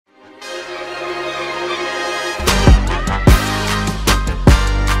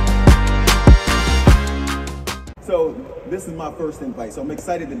this is my first invite, so I'm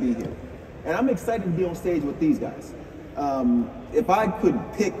excited to be here. And I'm excited to be on stage with these guys. If I could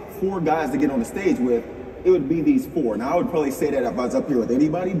pick 4 guys to get on the stage with, it would be these 4. Now, I would probably say that if I was up here with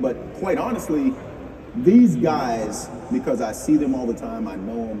anybody, but quite honestly, these guys, because I see them all the time, I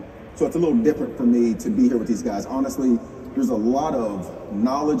know them, so it's a little different for me to be here with these guys. Honestly, there's a lot of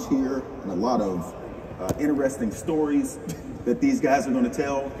knowledge here and a lot of interesting stories that these guys are going to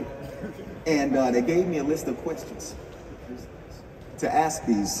tell. And they gave me a list of questions to ask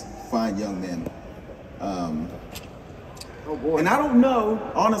these fine young men. Oh boy. And I don't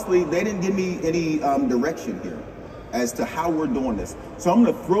know, honestly, they didn't give me any direction here as to how we're doing this. So I'm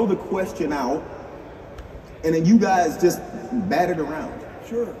going to throw the question out, and then you guys just bat it around.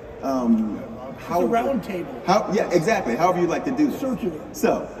 Sure. It's a round table. Yeah, exactly. However you like to do this. Circular.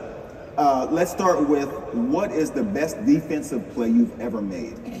 So let's start with, what is the best defensive play you've ever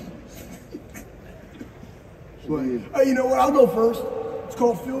made? You know what? I'll go first. It's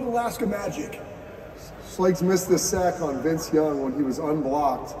called Field Alaska Magic. Schlegel missed the sack on Vince Young when he was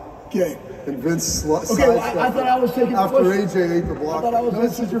unblocked. Okay. And Vince I thought I was taking after the question. AJ ate the block.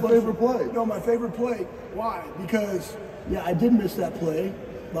 This is your favorite play. No, my favorite play. Why? Because, yeah, I did miss that play,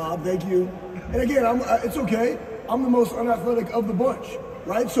 Bob. Thank you. And again, it's okay. I'm the most unathletic of the bunch,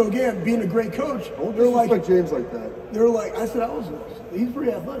 right? So again, being a great coach, they're like James like that. They're like, I said I was. He's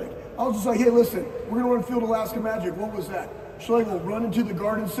pretty athletic. I was just like, hey, listen, we're gonna run Field Alaska Magic. What was that? Schlegel, run into the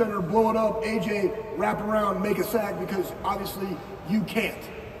Garden Center, blow it up. AJ, wrap around, make a sack, because obviously you can't.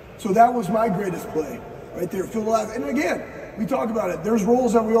 So that was my greatest play, right there. Field Alaska. And again, we talk about it. There's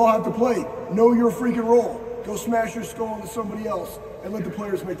roles that we all have to play. Know your freaking role. Go smash your skull into somebody else and let the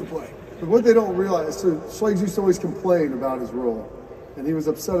players make the play. But what they don't realize, so Schlegel used to always complain about his role, and he was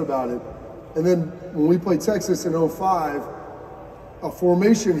upset about it. And then when we played Texas in 05, a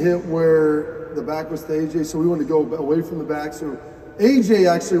formation hit where the back was to AJ, so we wanted to go away from the back. So AJ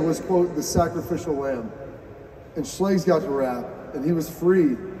actually was, quote, the sacrificial lamb. And Schlegel got to wrap, and he was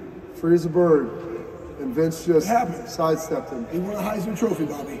free as a bird. And Vince just sidestepped him. He won a Heisman Trophy,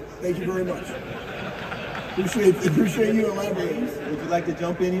 Bobby. Thank you very much. Appreciate you elaborating. Would you like to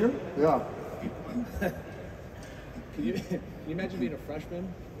jump in here? Yeah. Can you imagine being a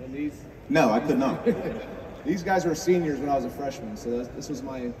freshman when these? No, I could not. These guys were seniors when I was a freshman, so this was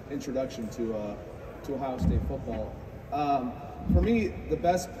my introduction to Ohio State football. For me, the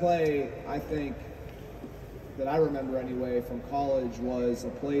best play, I think, that I remember anyway from college was a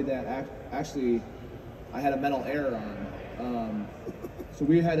play that actually I had a mental error on. So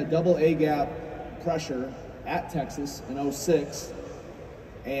we had a double A gap pressure at Texas in 06,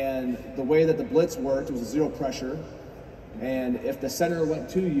 and the way that the blitz worked, it was a zero pressure, and if the center went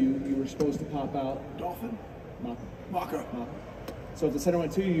to you, you were supposed to pop out. Dolphin? Maka. So if the center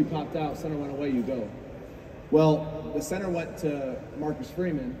went to you, you popped out. Center went away, you go. Well, the center went to Marcus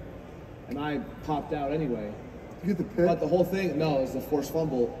Freeman, and I popped out anyway. You get the pick? But the whole thing, no, it was the forced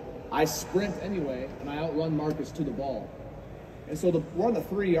fumble. I sprint anyway, and I outrun Marcus to the ball. And so we're on the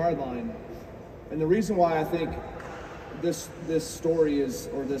 3-yard line. And the reason why I think this story is,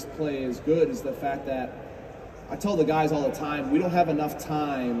 or this play is good, is the fact that I tell the guys all the time, we don't have enough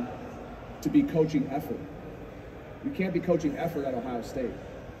time to be coaching effort. You can't be coaching effort at Ohio State.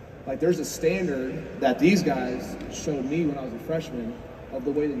 Like, there's a standard that these guys showed me when I was a freshman of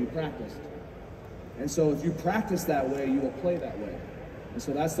the way that you practiced. And so if you practice that way, you will play that way. And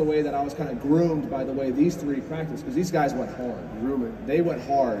so that's the way that I was kind of groomed by the way these 3 practiced, because these guys went hard. They went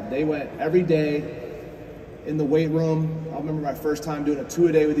hard. They went every day in the weight room. I remember my first time doing a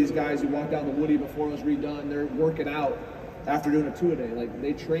 2-a-day with these guys. You walk down the Woody before it was redone. They're working out after doing a 2-a-day. Like,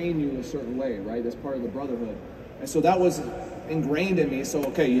 they train you a certain way, right? That's part of the brotherhood. And so that was ingrained in me. So,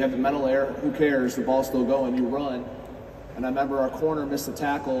 okay, you have a mental error. Who cares? The ball's still going. You run. And I remember our corner missed the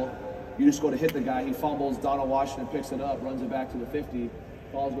tackle. You just go to hit the guy. He fumbles. Donald Washington picks it up, runs it back to the 50.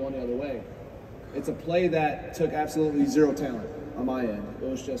 Ball's going the other way. It's a play that took absolutely zero talent on my end. It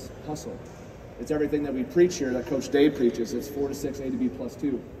was just hustle. It's everything that we preach here, that Coach Dave preaches. It's 4 to 6, A to B plus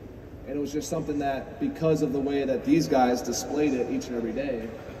 2. And it was just something that, because of the way that these guys displayed it each and every day,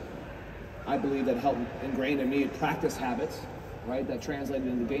 I believe that helped ingrain in me practice habits, right, that translated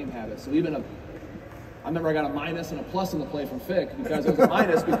into game habits. So even I remember I got a minus and a plus in the play from Vick, because it was a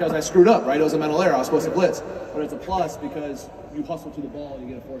minus because I screwed up, right? It was a mental error. I was supposed to blitz. But it's a plus because you hustle to the ball and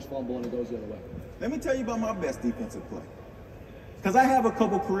you get a forced fumble and it goes the other way. Let me tell you about my best defensive play. Because I have a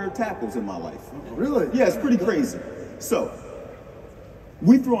couple career tackles in my life. Really? Yeah, it's pretty crazy. So,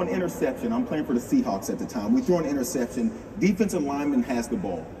 we throw an interception. I'm playing for the Seahawks at the time. We throw an interception. Defensive lineman has the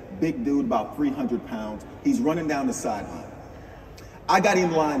ball. Big dude, about 300 pounds. He's running down the sideline. I got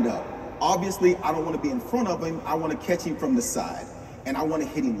him lined up. Obviously, I don't want to be in front of him. I want to catch him from the side, and I want to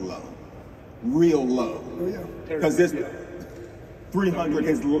hit him low, real low, because this 300,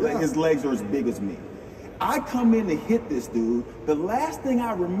 his legs are as big as me. I come in to hit this dude. The last thing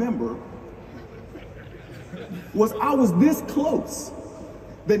I remember was I was this close.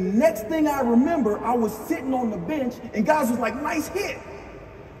 The next thing I remember, I was sitting on the bench, and guys was like, nice hit.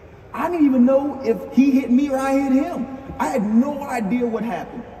 I didn't even know if he hit me or I hit him. I had no idea what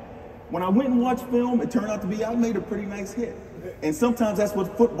happened. When I went and watched film, it turned out to be I made a pretty nice hit. And sometimes that's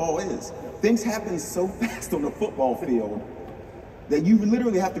what football is. Things happen so fast on the football field that you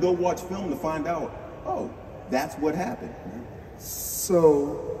literally have to go watch film to find out, oh, that's what happened.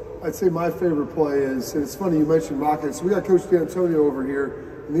 So I'd say my favorite play is, and it's funny you mentioned Maka. So we got Coach D'Antonio over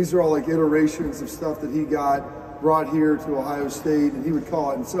here, and these are all like iterations of stuff that he brought here to Ohio State, and he would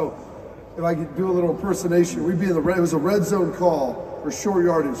call it. And so if I could do a little impersonation, we'd be in the red, it was a red zone call for short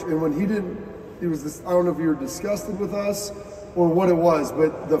yardage. And when he was this, I don't know if you were disgusted with us or what it was,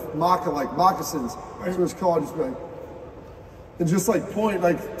 but the moccasins, so it was called, just like, and just like point,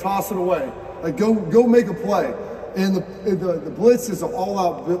 like toss it away. Like go make a play. And the blitz is an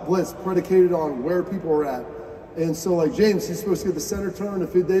all-out blitz predicated on where people are at. And so like James, he's supposed to get the center turn.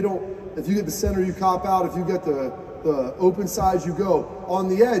 If you get the center, you cop out. If you get the open sides, you go. On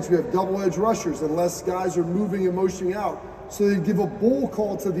the edge, we have double edge rushers unless guys are moving and motioning out. So they give a bull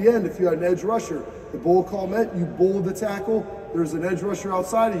call to the end if you had an edge rusher. The bull call meant you bull the tackle, there's an edge rusher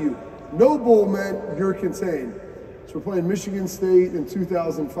outside of you. No bull meant you're contained. So we're playing Michigan State in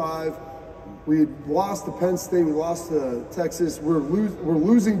 2005. We had lost to Penn State, we lost to Texas. We're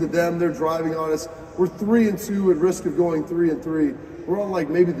losing to them, they're driving on us. We're 3-2 at risk of going 3-3. We're on like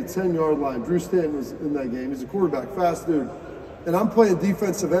maybe the 10-yard line. Drew Stanton was in that game. He's a quarterback, fast dude. And I'm playing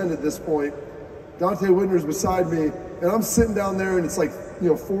defensive end at this point. Dante Whitner's beside me, and I'm sitting down there, and it's like,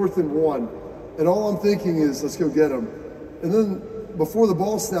 4th and 1. And all I'm thinking is, let's go get him. And then before the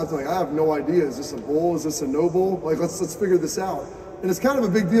ball snapped, I'm like, I have no idea. Is this a bull? Is this a no bull? Like, let's figure this out. And it's kind of a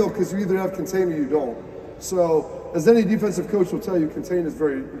big deal because you either have contain or you don't. So as any defensive coach will tell you, contain is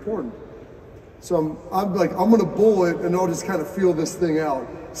very important. So I'm like, I'm going to bull it, and I'll just kind of feel this thing out.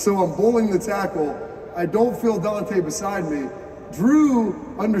 So I'm bulling the tackle. I don't feel Dante beside me. Drew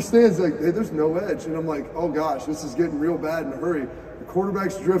understands, like, hey, there's no edge. And I'm like, oh gosh, this is getting real bad in a hurry. The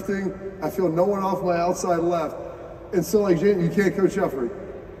quarterback's drifting. I feel no one off my outside left. And so, like, Jane, you can't coach effort.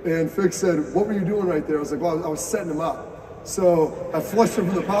 And Vick said, what were you doing right there? I was like, well, I was setting him up. So I flushed him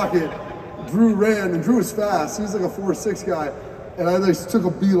from the pocket. Drew ran, and Drew was fast. He was like a 4'6" guy. And I just took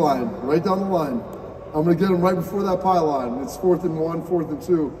a beeline right down the line. I'm going to get him right before that pylon. It's 4th and 1, 4th and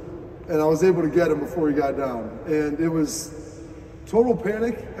 2. And I was able to get him before he got down. And it was total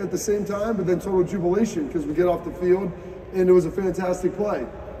panic at the same time, but then total jubilation because we get off the field, and it was a fantastic play.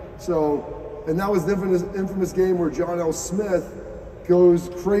 So, and that was the infamous game where John L. Smith goes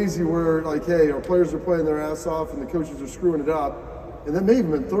crazy where, like, hey, our players are playing their ass off and the coaches are screwing it up. And that may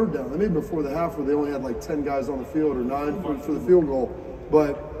have been 3rd down. That may have been before the half where they only had like 10 guys on the field or 9 for the field goal.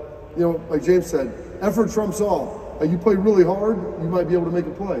 But, like James said, effort trumps all. Like, you play really hard, you might be able to make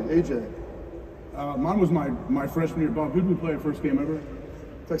a play. AJ. Mine was my freshman year. Bob, who did we play our first game ever?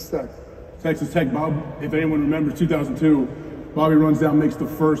 Texas Tech. Texas Tech. Bob, if anyone remembers 2002, Bobby runs down, makes the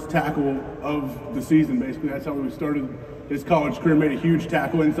first tackle of the season, basically. That's how he started his college career, made a huge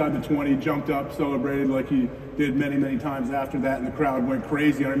tackle inside the 20, jumped up, celebrated like he did many, many times after that, and the crowd went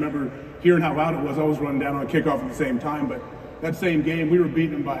crazy. I remember hearing how loud it was. I was running down on kickoff at the same time, but that same game, we were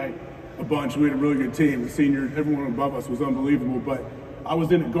beating them by a bunch. We had a really good team. The seniors, everyone above us was unbelievable, but I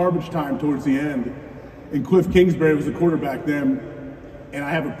was in at garbage time towards the end, and Cliff Kingsbury was the quarterback then, and I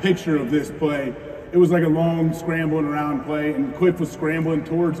have a picture of this play. It was like a long scrambling around play, and Cliff was scrambling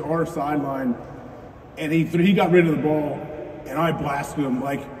towards our sideline, and he got rid of the ball, and I blasted him.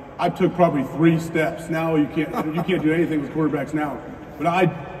 Like, I took probably 3 steps. Now you can't do anything with quarterbacks now, but I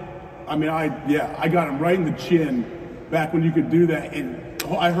got him right in the chin back when you could do that, and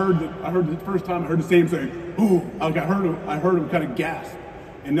I heard the first time I heard the same say, "Ooh!" Like I heard him kind of gasp,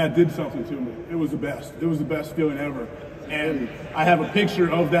 and that did something to me. It was the best. It was the best feeling ever. And I have a picture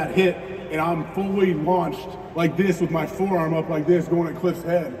of that hit, and I'm fully launched like this with my forearm up like this, going at Cliff's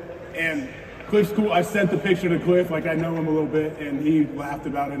head. And Cliff's cool. I sent the picture to Cliff, like I know him a little bit, and he laughed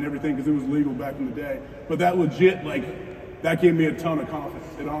about it and everything because it was legal back in the day. But that legit, like, that gave me a ton of confidence.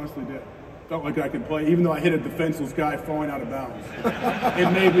 It honestly did. Felt like I could play, even though I hit a defenseless guy falling out of bounds.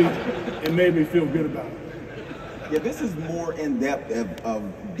 It made me feel good about it. Yeah, this is more in-depth of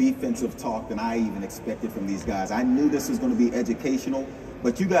defensive talk than I even expected from these guys. I knew this was going to be educational,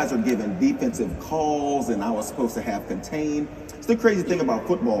 but you guys are giving defensive calls, and I was supposed to have contained. It's the crazy thing about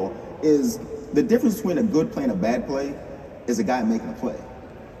football. is the difference between a good play and a bad play is a guy making a play.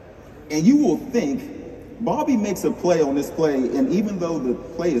 And you will think Bobby makes a play on this play, and even though the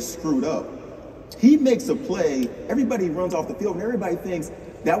play is screwed up, he makes a play, everybody runs off the field, and everybody thinks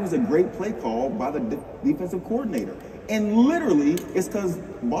that was a great play call by the defensive coordinator. And literally, it's because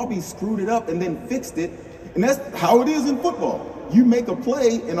Bobby screwed it up and then fixed it. And that's how it is in football. You make a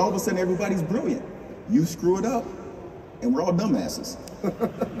play, and all of a sudden, everybody's brilliant. You screw it up, and we're all dumbasses.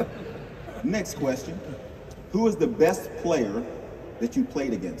 Next question. Who is the best player that you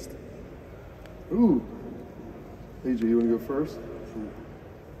played against? Ooh. AJ, you want to go first?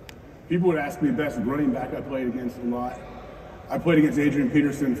 People would ask me the best running back I played against a lot. I played against Adrian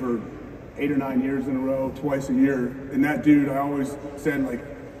Peterson for 8 or 9 years in a row, twice a year. And that dude, I always said, like,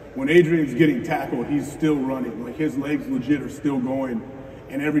 when Adrian's getting tackled, he's still running. Like, his legs legit are still going.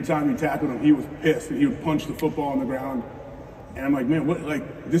 And every time he tackled him, he was pissed, and he would punch the football on the ground. And I'm like, man, what?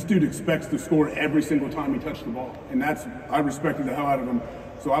 Like, this dude expects to score every single time he touched the ball. And I respected the hell out of him.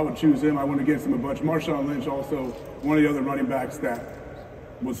 So I would choose him. I went against him a bunch. Marshawn Lynch, also one of the other running backs that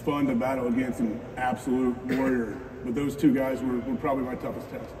was fun to battle against, an absolute warrior. But those two guys were probably my toughest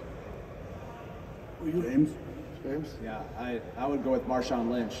test. James? Yeah, I would go with Marshawn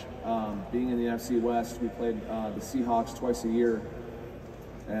Lynch. Being in the NFC West, we played the Seahawks twice a year.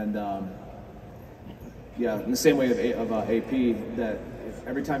 And, in the same way of AP, that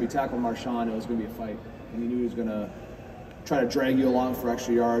every time you tackled Marshawn, it was going to be a fight. And you knew he was going to try to drag you along for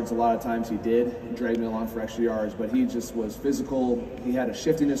extra yards. A lot of times he did drag me along for extra yards, but he just was physical. He had a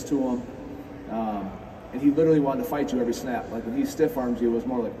shiftiness to him. And he literally wanted to fight you every snap. Like, when he stiff arms you, it was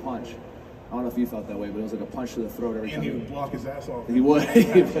more like a punch. I don't know if you felt that way, but it was like a punch to the throat every time. And he would block his ass off. He would.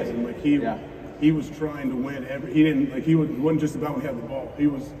 He was trying to win. He wasn't just about when he had the ball. He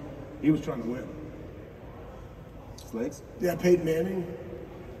was trying to win. Schlegel? Yeah, Peyton Manning.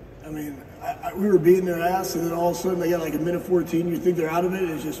 I mean, we were beating their ass, and then all of a sudden they got like a minute 14. You think they're out of it,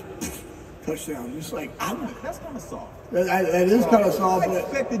 and it's just touchdown. Just like, that's kind of soft. That is kind of soft. I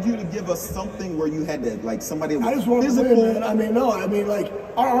expected you to give us something where you had to, like, somebody was I just want physical. to win, man. I mean, no. I mean, like,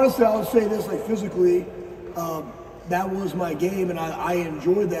 honestly, I would say this, like, physically, that was my game, and I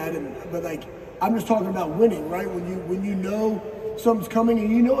enjoyed that. But like, I'm just talking about winning, right? When you know something's coming and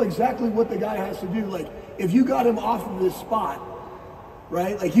you know exactly what the guy has to do. Like, if you got him off of his spot,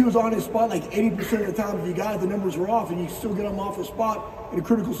 right? Like, he was on his spot like 80% of the time. If you got it, the numbers were off, and you still get him off his spot in a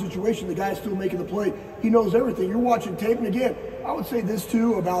critical situation, the guy's still making the play. He knows everything. You're watching tape, and again, I would say this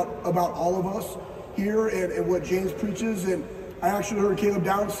too about all of us here and what James preaches. And I actually heard Caleb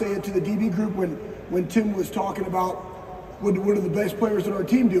Downs say it to the DB group when Tim was talking about what are the best players in our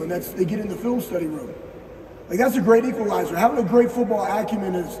team do, and that's they get in the film study room. Like, that's a great equalizer. Having a great football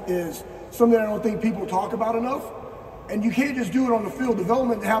acumen is something I don't think people talk about enough. And you can't just do it on the field.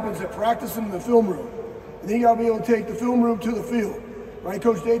 Development happens at practice and in the film room. And then you got to be able to take the film room to the field, right?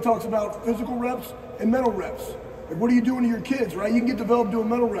 Coach Day talks about physical reps and mental reps. Like, what are you doing to your kids, right? You can get developed doing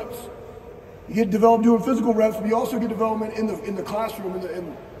mental reps. You get developed doing physical reps, but you also get development in the classroom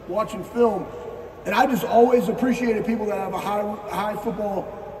and watching film. And I just always appreciated people that have a high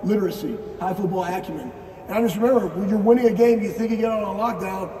football literacy, high football acumen. And I just remember, when you're winning a game, you think you get on a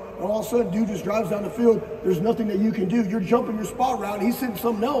lockdown, and all of a sudden, dude just drives down the field. There's nothing that you can do. You're jumping your spot route. He's hitting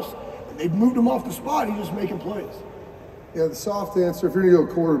something else. And they've moved him off the spot. He's just making plays. Yeah, the soft answer, if you're going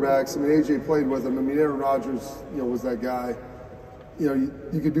to go quarterbacks, I mean, AJ played with him. I mean, Aaron Rodgers, was that guy.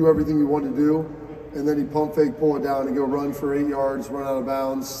 You could do everything you wanted to do, and then he'd pump fake, pull it down, and go run for 8 yards, run out of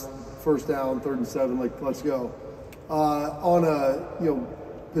bounds, first down, 3rd and 7, like, let's go. On a,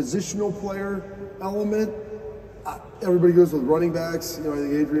 positional player element, everybody goes with running backs. I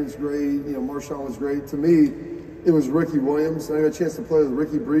think Adrian's great. Marshawn was great. To me, it was Ricky Williams. I got a chance to play with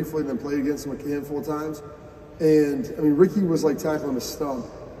Ricky briefly and then played against him a handful of times. And, I mean, Ricky was like tackling a stump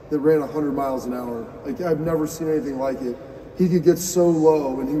that ran 100 miles an hour. Like, I've never seen anything like it. He could get so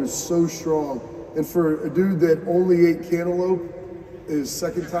low, and he was so strong. And for a dude that only ate cantaloupe his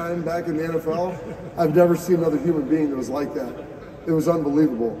second time back in the NFL, I've never seen another human being that was like that. It was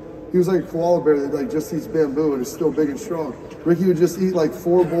unbelievable. He was like a koala bear that like just eats bamboo and is still big and strong. Ricky would just eat like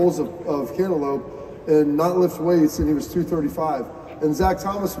 4 bowls of cantaloupe and not lift weights, and he was 235. And Zach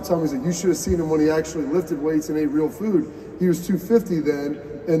Thomas would tell me, he's like, you should have seen him when he actually lifted weights and ate real food. He was 250 then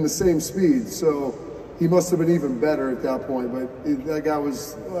and the same speed. So he must have been even better at that point. But that guy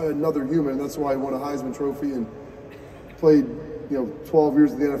was another human, and that's why he won a Heisman Trophy and played 12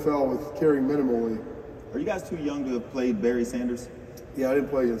 years in the NFL with carrying minimally. Are you guys too young to have played Barry Sanders? Yeah, I didn't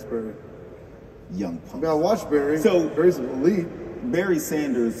play against Barry. Young punk. I mean, I watched Barry. So Barry's an elite. Barry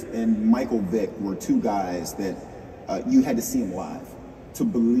Sanders and Michael Vick were two guys that you had to see them live. to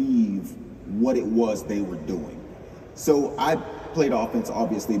believe what it was they were doing. So I played offense,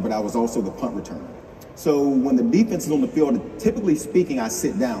 obviously, but I was also the punt returner. So when the defense is on the field, typically speaking, I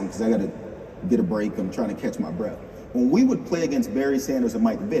sit down because I got to get a break. I'm trying to catch my breath. When we would play against Barry Sanders and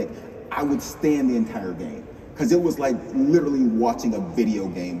Mike Vick, I would stand the entire game because it was like literally watching a video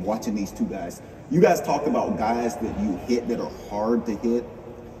game, watching these two guys. You guys talk about guys that you hit that are hard to hit.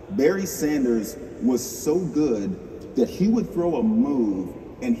 Barry Sanders was so good that he would throw a move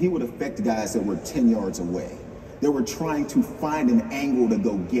and he would affect guys that were 10 yards away. They were trying to find an angle to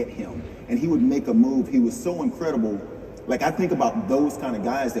go get him, and he would make a move. He was so incredible. Like, I think about those kind of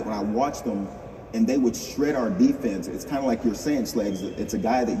guys that when I watch them and they would shred our defense, it's kind of like you're saying, Schlegel, it's a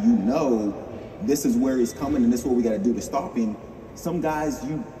guy that you know this is where he's coming and this is what we got to do to stop him. Some guys,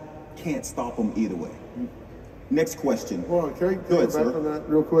 you can't stop them either way. Next question. Hold on, can I go ahead, back sir. on that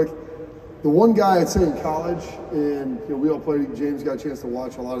real quick? The one guy I'd say in college, and we all played, James got a chance to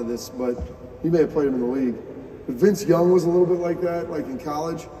watch a lot of this, but he may have played him in the league. But Vince Young was a little bit like that, like in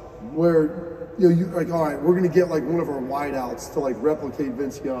college, where you're like, all right, we're going to get like one of our wideouts to like replicate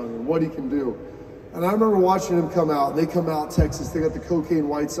Vince Young and what he can do. And I remember watching him come out. They come out Texas, they got the cocaine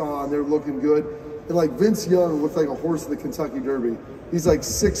whites on, they're looking good. And like Vince Young looked like a horse in the Kentucky Derby. He's like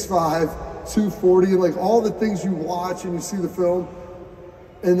 6'5", 240, and like all the things you watch and you see the film.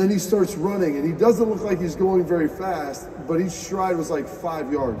 And then he starts running, and he doesn't look like he's going very fast, but each stride was like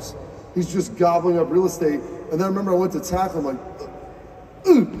 5 yards. He's just gobbling up real estate. And then I remember I went to tackle him,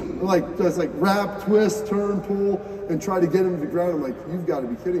 like just like wrap, twist, turn, pull, and try to get him to the ground. I'm like, you've got to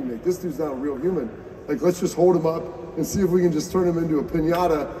be kidding me. This dude's not a real human. Like, let's just hold him up and see if we can just turn him into a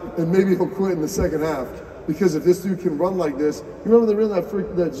piñata, and maybe he'll quit in the second half. Because if this dude can run like this, you remember they were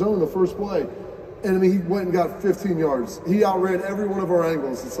in that zone the first play, and I mean, he went and got 15 yards. He outran every one of our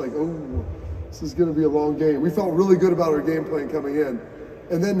angles. It's like, oh, this is going to be a long game. We felt really good about our game plan coming in.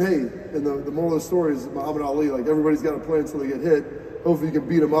 And then, hey, and the moral of the story is Muhammad Ali, like, everybody's got to play until they get hit. Hopefully you can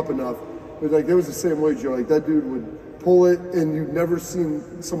beat him up enough. But, like, there was the same way, Joe. Like, that dude would pull it, and you've never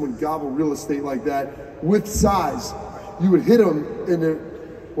seen someone gobble real estate like that with size. You would hit him,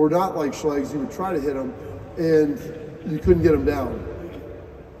 or not like Schlegel, you would try to hit him, and you couldn't get him down.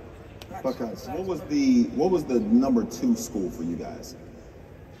 Buckeyes. What was the number 2 school for you guys?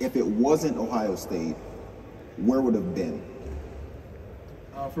 If it wasn't Ohio State, where would it have been?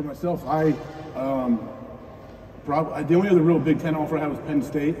 For myself, the only other real Big Ten offer I had was Penn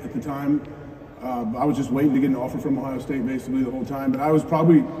State at the time. I was just waiting to get an offer from Ohio State basically the whole time. But I was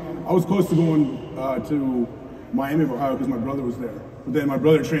close to going to Miami of Ohio because my brother was there. But then my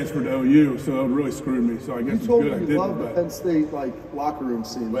brother transferred to OU, so it really screwed me. So I guess you told it's good me I didn't. You loved the Penn State locker room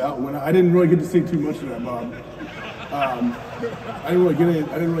scene. Well, when I didn't really get to see too much of that, Bob. I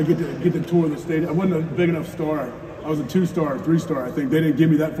didn't really get to tour the stadium. I wasn't a big enough star. I was a 2-star, 3-star. I think they didn't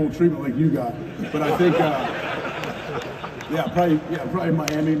give me that full treatment like you got. But I think, probably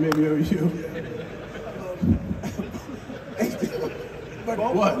Miami, maybe OU.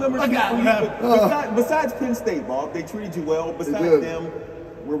 Bob, What? Besides Penn State, Bob, they treated you well. Besides them,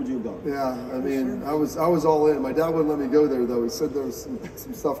 where would you have gone? Yeah, I mean, I was all in. My dad wouldn't let me go there, though. He said there was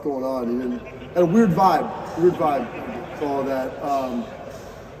some stuff going on. Had a weird vibe to all that.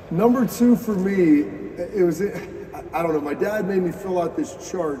 Number 2 for me, it was, I don't know, my dad made me fill out this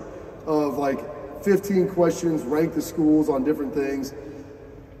chart of like 15 questions, rank the schools on different things.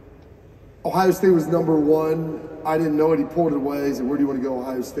 Ohio State was number 1. I didn't know it. He pulled it away. He said, where do you want to go,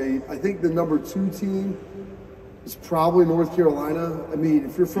 Ohio State? I think the number 2 team is probably North Carolina. I mean,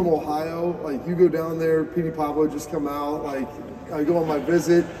 if you're from Ohio, like, you go down there, Petey Pablo just come out. Like, I go on my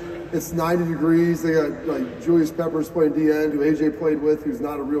visit. It's 90 degrees. They got, like, Julius Peppers playing D-end, who AJ played with, who's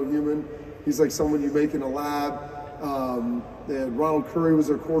not a real human. He's like someone you make in a lab. They had Ronald Curry was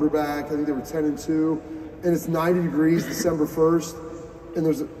their quarterback. I think they were 10-2. And it's 90 degrees December 1st. And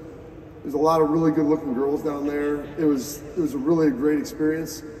there's a lot of really good-looking girls down there. It was a really great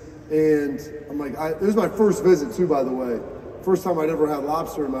experience. And I'm like, it was my first visit, too, by the way. First time I'd ever had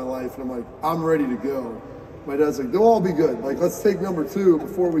lobster in my life. And I'm like, I'm ready to go. My dad's like, they'll all be good. Like, let's take number 2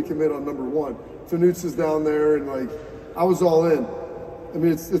 before we commit on number 1. Fanutz is down there, and, like, I was all in. I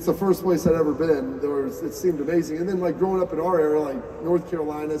mean, it's the first place I'd ever been. It seemed amazing. And then, like, growing up in our era, like North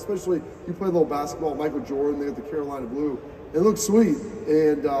Carolina, especially, you play a little basketball, Michael Jordan, they got the Carolina Blue. It looked sweet.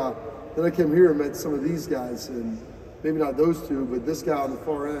 And then I came here and met some of these guys, and maybe not those 2, but this guy on the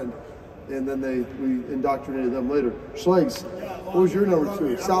far end. And then we indoctrinated them later. Schlegel, what was your number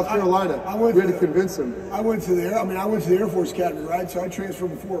 2? South Carolina. We had to convince him. I went to the Air Force Academy, right? So I transferred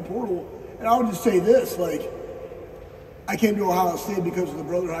before a portal. And I would just say this, like, I came to Ohio State because of the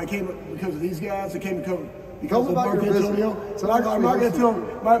brotherhood. I came because of these guys. I came because because of Mark Antonio. So I'm not going to tell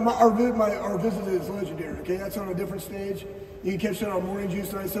him. Our visit is legendary. Okay, that's on a different stage. You can catch that on Morning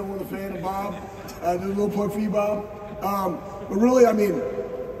Juice 97 with a fan and Bob. There's a little plug for you, Bob. But really, I mean,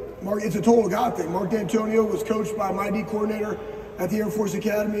 Mark, it's a total God thing. Mark D'Antonio was coached by my D coordinator at the Air Force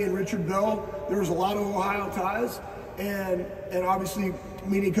Academy and Richard Bell. There was a lot of Ohio ties, and obviously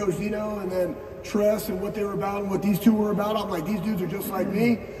meeting Coach Dino and then Tress and what they were about and what these two were about. I'm like, these dudes are just like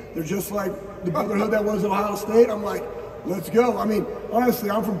me. They're just like the brotherhood that was at Ohio State. I'm like, let's go. I mean, honestly,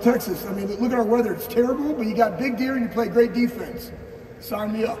 I'm from Texas. I mean, look at our weather. It's terrible, but you got big deer and you play great defense.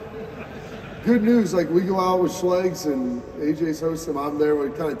 Sign me up. Good news, like we go out with Schlegs and AJ's hosting. I'm there. We're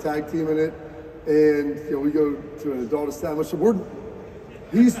kind of tag teaming it, and we go to an adult establishment.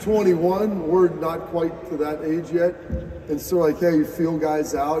 He's 21. We're not quite to that age yet, and so like, hey, you feel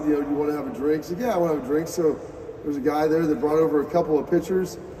guys out. You want to have a drink? So yeah, I want to have a drink. So there's a guy there that brought over a couple of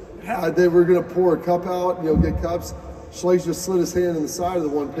pitchers. They were gonna pour a cup out, get cups. Schlegs just slid his hand in the side of the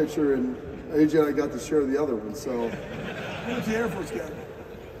one pitcher, and AJ and I got to share the other one. So it's the Air Force guy.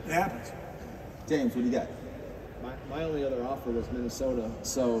 It happens. James, what do you got? My only other offer was Minnesota,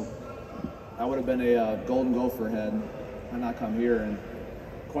 so I would have been a Golden Gopher had I not come here. And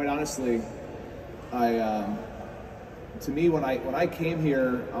quite honestly, to me when I came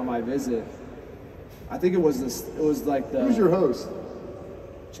here on my visit, I think it was like the. Who's your host?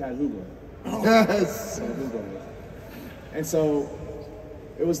 Chad Hugler. Yes. Chad Hugler. And so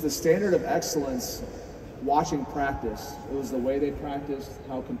it was the standard of excellence watching practice. It was the way they practiced,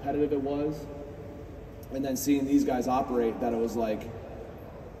 how competitive it was. And then seeing these guys operate, that it was like,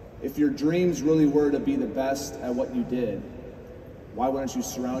 if your dreams really were to be the best at what you did, why wouldn't you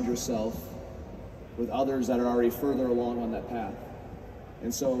surround yourself with others that are already further along on that path?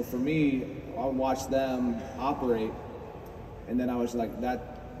 And so for me, I watched them operate, and then I was like,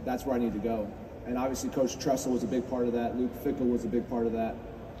 that's where I need to go. And obviously Coach Tressel was a big part of that. Luke Fickell was a big part of that.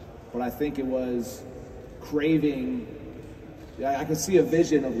 But I think it was craving, I could see a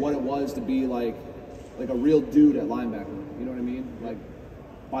vision of what it was to be like a real dude at linebacker. You know what I mean? Like,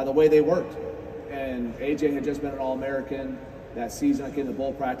 by the way they worked. And AJ had just been an All-American that season. I came to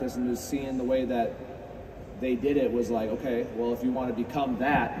bowl practice and just seeing the way that they did it was like, okay, well, if you want to become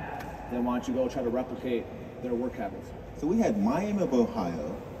that, then why don't you go try to replicate their work habits? So we had Miami of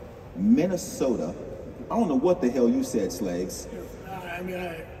Ohio, Minnesota. I don't know what the hell you said, Schlegs.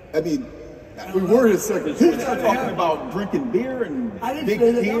 I mean, we were his second. He started talking about drinking beer and big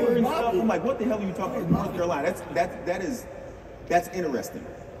beer and stuff. I'm like, what the hell are you talking about? North Carolina. That's interesting.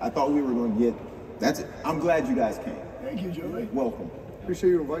 I thought we were going to get. That's it. I'm glad you guys came. Thank you, Joey. Welcome.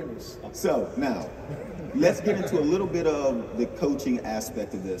 Appreciate you inviting us. So now, let's get into a little bit of the coaching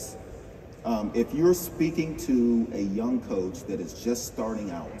aspect of this. If you're speaking to a young coach that is just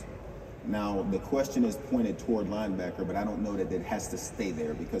starting out, now the question is pointed toward linebacker, but I don't know that it has to stay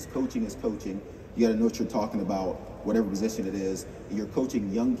there because coaching is coaching. You got to know what you're talking about, whatever position it is. You're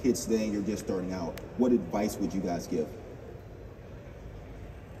coaching young kids today and you're just starting out. What advice would you guys give?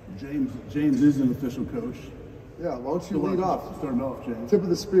 James is an official coach. Yeah, why don't you lead off? Start off, James. Tip of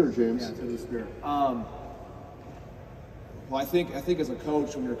the spear, James. Yeah, tip of the spear. Well, I think as a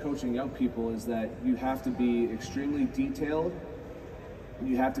coach, when you're coaching young people, is that you have to be extremely detailed, and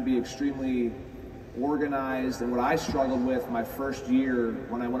you have to be extremely organized. And what I struggled with my first year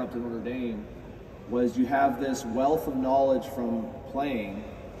when I went up to Notre Dame was you have this wealth of knowledge from playing.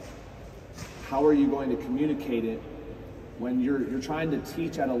 How are you going to communicate it when you're trying to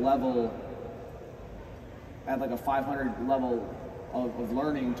teach at a level, at like a 500 level of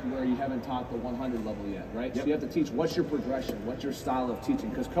learning to where you haven't taught the 100 level yet, right? Yep. So you have to teach what's your progression, what's your style of teaching,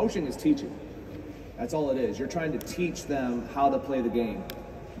 because coaching is teaching. That's all it is. You're trying to teach them how to play the game.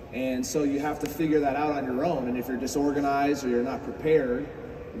 And so you have to figure that out on your own. And if you're disorganized or you're not prepared,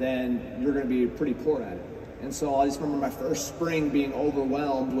 then you're going to be pretty poor at it. And so I just remember my first spring being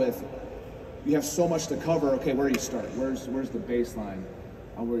overwhelmed with, you have so much to cover. Okay, where do you start? Where's the baseline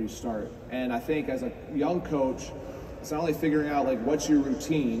on where you start? And I think as a young coach, it's not only figuring out like what's your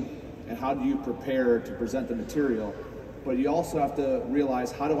routine and how do you prepare to present the material, but you also have to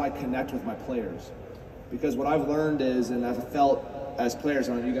realize, how do I connect with my players? Because what I've learned is, and I've felt as players,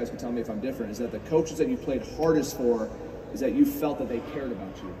 and you guys can tell me if I'm different, is that the coaches that you played hardest for is that you felt that they cared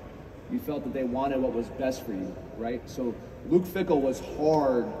about you. You felt that they wanted what was best for you, right? So Luke Fickell was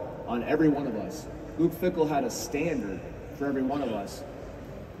hard on every one of us. Luke Fickell had a standard for every one of us.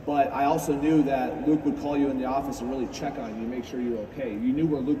 But I also knew that Luke would call you in the office and really check on you, make sure you're okay. You knew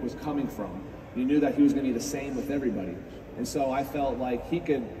where Luke was coming from. You knew that he was going to be the same with everybody. And so I felt like he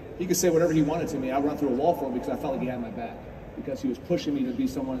could say whatever he wanted to me. I'd run through a wall for him because I felt like he had my back, because he was pushing me to be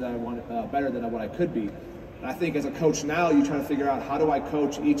someone that I wanted better than what I could be. And I think as a coach now, you try to figure out, how do I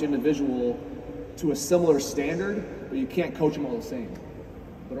coach each individual to a similar standard, but you can't coach them all the same.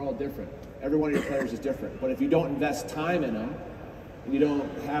 They're all different. Every one of your players is different. But if you don't invest time in them, and you don't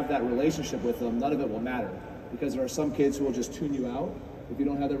have that relationship with them, none of it will matter. Because there are some kids who will just tune you out if you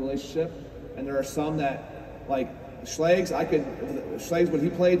don't have that relationship. And there are some that, like Schlegel, when he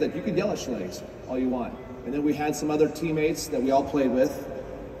played, that you could yell at Schlegel all you want. And then we had some other teammates that we all played with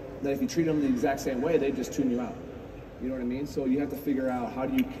that if you treat them the exact same way, they just tune you out. You know what I mean? So you have to figure out, how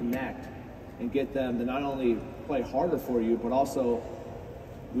do you connect and get them to not only play harder for you, but also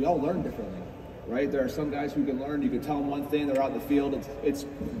we all learn differently, right? There are some guys who can learn, you can tell them one thing, they're out in the field, it's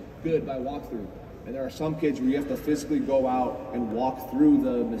good by walkthrough. And there are some kids where you have to physically go out and walk through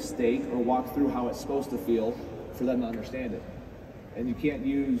the mistake or walk through how it's supposed to feel for them to understand it. And you can't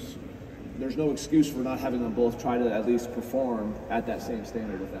there's no excuse for not having them both try to at least perform at that same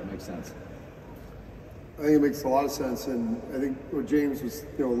standard, if that makes sense. I think it makes a lot of sense, and I think what James was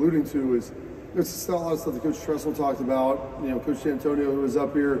alluding to is there's a lot of stuff that Coach Tressel talked about, Coach D'Antonio, who was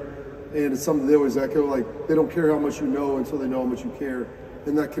up here, and it's something they always echo, like they don't care how much you know until they know how much you care.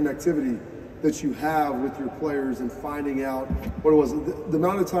 And that connectivity that you have with your players and finding out what it was. The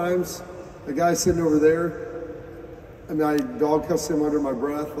amount of times a guy sitting over there, I dog cussed him under my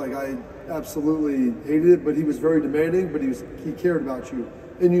breath. Like, I absolutely hated it, but he was very demanding, but he cared about you.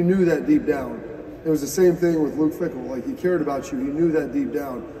 And you knew that deep down. It was the same thing with Luke Fickle. Like, he cared about you. He knew that deep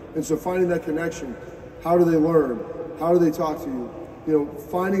down. And so finding that connection, how do they learn? How do they talk to you?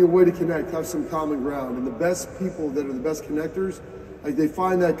 Finding a way to connect, have some common ground. And the best people that are the best connectors, like, they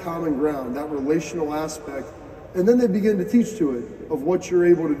find that common ground, that relational aspect, and then they begin to teach to it of what you're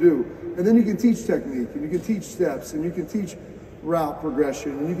able to do. And then you can teach technique, and you can teach steps, and you can teach route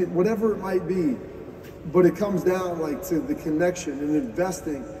progression, and you can, whatever it might be. But it comes down, like, to the connection and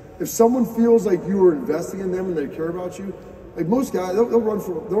investing. If someone feels like you are investing in them and they care about you, like most guys, they'll run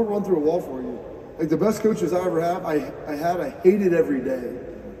through a wall for you. Like, the best coaches I ever have, I hated every day.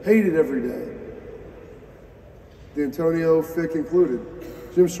 Hated every day. D'Antonio, Vick included.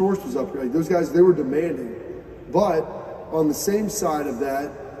 Jim Schwartz was up here. Like, those guys, they were demanding. But on the same side of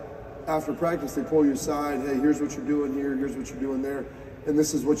that, after practice, they pull you aside. Hey, here's what you're doing here. Here's what you're doing there. And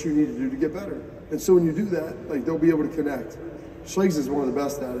this is what you need to do to get better. And so when you do that, like, they'll be able to connect. Schlegel is one of the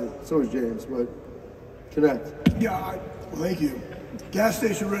best at it. So is James. But connect. Yeah, thank you. Gas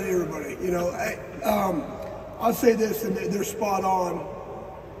station ready, everybody. I'll say this, and they're spot on.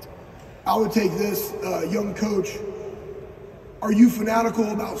 I would take this, young coach. Are you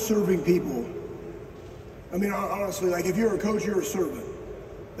fanatical about serving people? I mean, honestly, like, if you're a coach, you're a servant.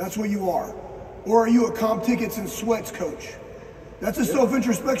 That's what you are. Or are you a comp tickets and sweats coach? That's a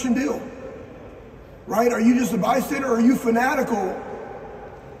self-introspection deal, right? Are you just a bystander, or are you fanatical?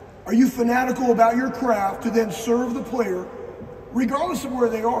 Are you fanatical about your craft to then serve the player, regardless of where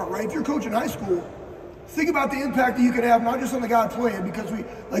they are, right? If you're coaching high school, think about the impact that you can have, not just on the guy playing, because we,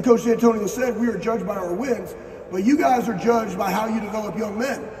 like Coach D'Antonio said, we are judged by our wins, but you guys are judged by how you develop young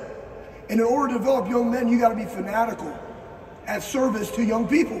men. And in order to develop young men, you got to be fanatical at service to young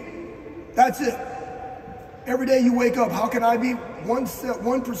people. That's it. Every day you wake up, how can I be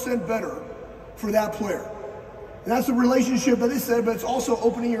 1% better for that player? And that's a relationship that they said, but it's also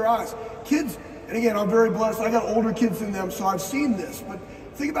opening your eyes. Kids, and again, I'm very blessed. I got older kids than them, so I've seen this. But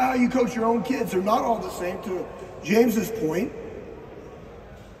think about how you coach your own kids. They're not all the same, to James's point.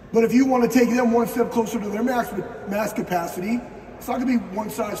 But if you want to take them one step closer to their max capacity, it's not going to be one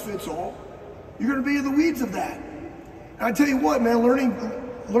size fits all. You're going to be in the weeds of that. And I tell you what, man,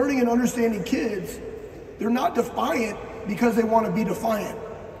 learning and understanding kids, they're not defiant because they want to be defiant.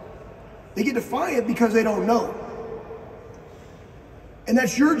 They get defiant because they don't know. And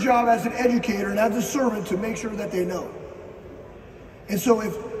that's your job as an educator and as a servant to make sure that they know. And so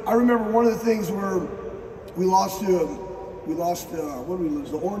I remember one of the things where we lost what did we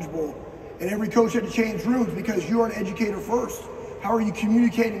lose? The Orange Bowl. And every coach had to change rooms because you're an educator first. How are you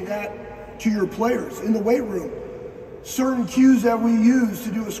communicating that to your players in the weight room? Certain cues that we use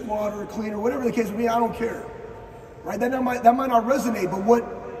to do a squat or a clean or whatever the case may be, I don't care. Right? That might not resonate, but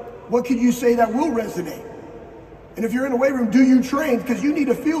what could you say that will resonate? And if you're in the weight room, do you train? Because you need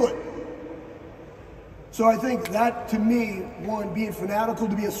to feel it. So I think that, to me, one, being fanatical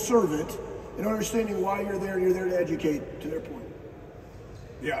to be a servant and understanding why you're there to educate, to their point.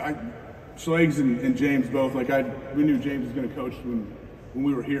 Yeah, Schlegel and James both, like, we knew James was going to coach when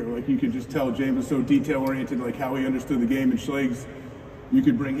we were here. Like, you could just tell James was so detail-oriented, like how he understood the game. And Schlegel, you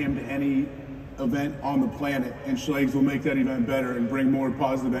could bring him to any event on the planet, and Schlegel will make that event better and bring more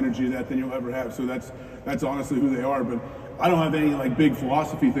positive energy to that than you'll ever have. So that's honestly who they are. But I don't have any, like, big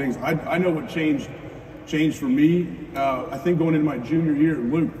philosophy things. I know what changed changed for me. I think going into my junior year,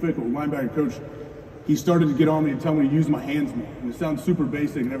 Luke Fickle, linebacker coach, he started to get on me and tell me to use my hands more. And it sounds super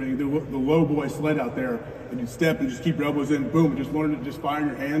basic and everything. The low boy sled out there, and you step and just keep your elbows in, boom, just learn to just fire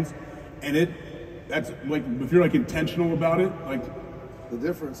your hands. And that's like, if you're like intentional about it, like the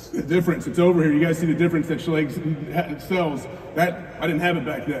difference, it's over here. You guys see the difference that Schlegel sells. That I didn't have it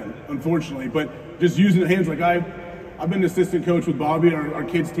back then, unfortunately. But just using the hands, like I've been an assistant coach with Bobby and our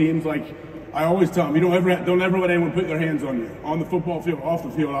kids' teams. Like I always tell them, you don't ever let anyone put their hands on you on the football field, off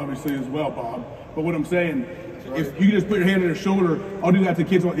the field, obviously as well, Bob. But what I'm saying, if you just put your hand on their shoulder, I'll do that to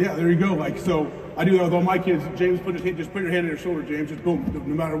kids. Yeah, there you go. Like so, I do that with all my kids. James, just put your hand on their shoulder, James. Just boom,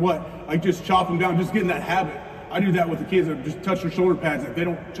 no matter what. Like just chop them down. Just get in that habit. I do that with the kids that just touch their shoulder pads. If they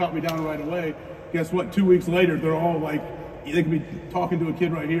don't chop me down right away, guess what? 2 weeks later, they're all like, they can be talking to a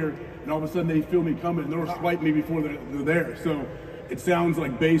kid right here, and all of a sudden they feel me coming, and they'll swipe me before they're there. So it sounds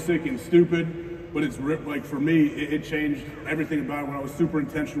like basic and stupid, but it's like for me, it changed everything about it when I was super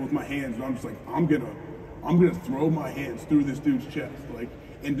intentional with my hands. And I'm just like, I'm gonna throw my hands through this dude's chest, like,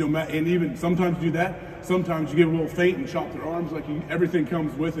 and even sometimes do that. Sometimes you get a little feint and chop their arms, like everything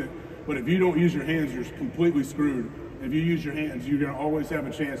comes with it. But if you don't use your hands, you're completely screwed. If you use your hands, you're gonna always have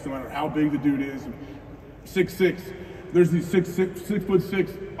a chance, no matter how big the dude is. 6'6", there's these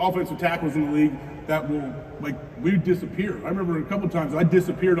 6'6" offensive tackles in the league that will, like, we disappear. I remember a couple times I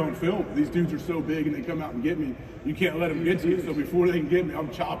disappeared on film. These dudes are so big and they come out and get me. You can't let them get to you. So before they can get me, I'm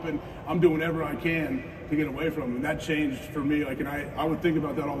chopping. I'm doing whatever I can to get away from them. And that changed for me. Like, and I would think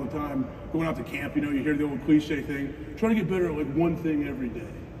about that all the time. Going out to camp, you know, you hear the old cliche thing. Try to get better at like one thing every day.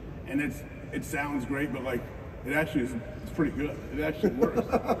 And it sounds great, but like it actually is. It's pretty good. It actually works.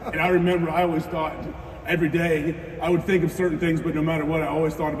 And I remember I always thought every day I would think of certain things, but no matter what, I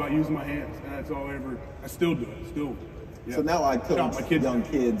always thought about using my hands, and that's all I still do it. Still. Yeah. So now I coach young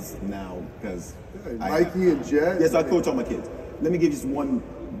kids now because Mikey and Jet. Yes, I coach all my kids. Let me give you just one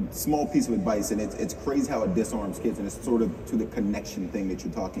small piece of advice, and it's crazy how it disarms kids, and it's sort of to the connection thing that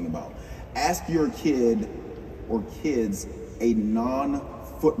you're talking about. Ask your kid or kids a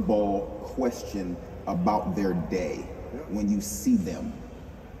non-football question about their day when you see them.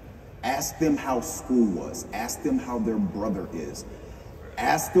 Ask them how school was. Ask them how their brother is.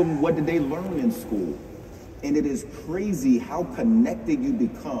 Ask them what did they learn in school. And it is crazy how connected you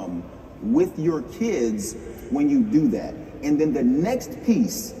become with your kids when you do that. And then the next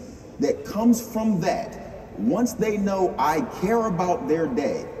piece that comes from that, once they know I care about their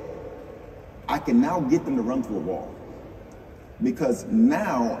day, I can now get them to run through a wall. Because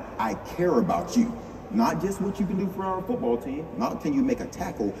now I care about you. Not just what you can do for our football team, not can you make a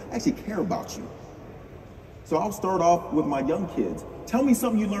tackle, I actually care about you. So I'll start off with my young kids. Tell me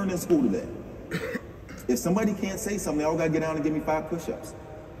something you learned in school today. If somebody can't say something, they all gotta get down and give me 5 push-ups.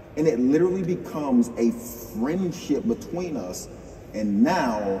 And it literally becomes a friendship between us, and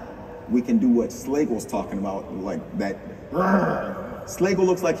now we can do what Schlegel's talking about, like that. Schlegel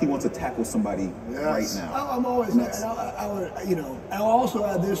looks like he wants to tackle somebody right now. I'm always, and I'll also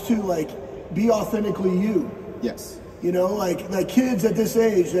add this too, like, be authentically you. Yes. You know, like kids at this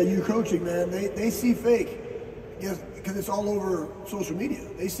age that you're coaching, man, they see fake. Yes, because it's all over social media.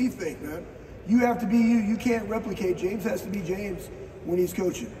 They see fake, man. You have to be you. You can't replicate. James has to be James when he's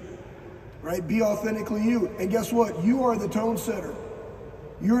coaching. Right? Be authentically you. And guess what? You are the tone setter.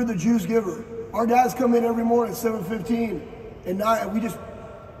 You're the juice giver. Our guys come in every morning at 7:15 and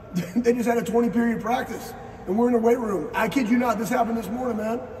they just had a 20-period practice. And we're in the weight room. I kid you not, this happened this morning,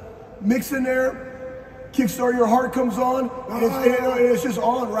 man. Mix in there, Kickstart Your Heart comes on, and it's just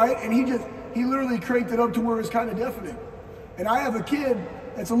on, right? And he literally cranked it up to where it's kind of deafening. And I have a kid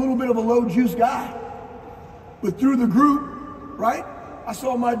that's a little bit of a low juice guy. But through the group, right, I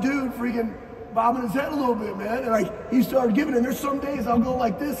saw my dude freaking bobbing his head a little bit, man. And like he started giving it. And there's some days I'll go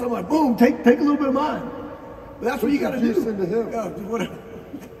like this. I'm like, boom, take a little bit of mine. But that's what you got to do. Into him. Yeah, whatever.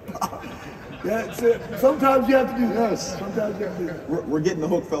 Yeah, it's it. Sometimes you have to do this. Sometimes you have to do that. We're getting the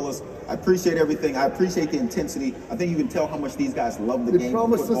hook, fellas. I appreciate everything. I appreciate the intensity. I think you can tell how much these guys love the game. They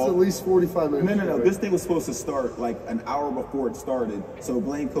promised us at least 45 minutes. No. This thing was supposed to start like an hour before it started. So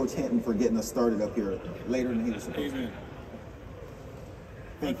blame Coach Hinton for getting us started up here later than he was supposed to.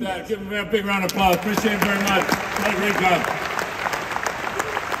 Thank you. Give him a big round of applause. Appreciate it very much. What a great job.